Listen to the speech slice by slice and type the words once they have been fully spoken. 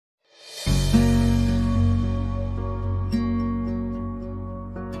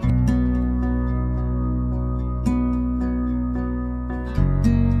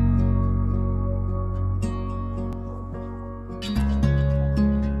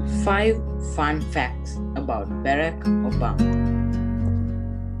5 fun facts about Barack Obama.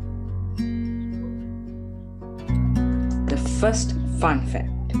 The first fun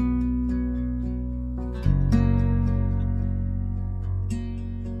fact.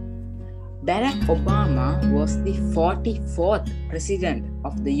 Barack Obama was the 44th President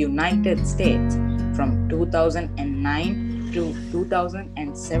of the United States from 2009 to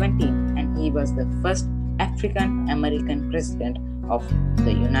 2017, and he was the first African American President of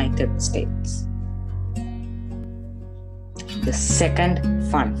the United States. The second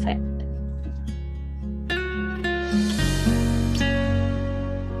fun fact.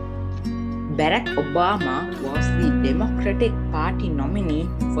 Barack Obama was the Democratic Party nominee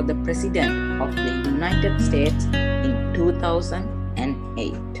for the President of the United States in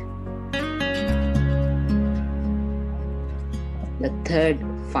 2008. The third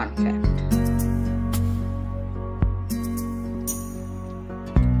fun fact.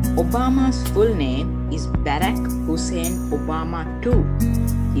 Obama's full name is Barack Hussein Obama II.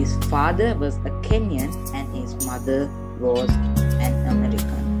 His father was a Kenyan and his mother was an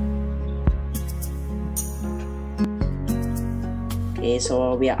American. Okay,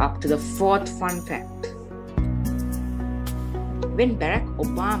 so we are up to the fourth fun fact. When Barack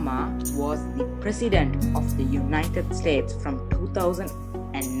Obama was the President of the United States from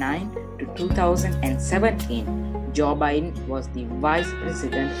 2009 to 2017, Joe Biden was the Vice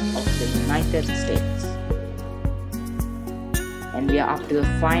President of the United States. And we are up to the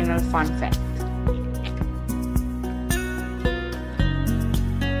final fun fact.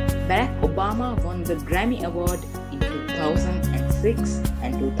 Barack Obama won the Grammy Award in 2006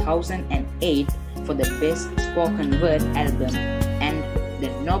 and 2008 for the Best Spoken Word Album and the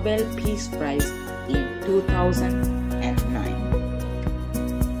Nobel Peace Prize in 2000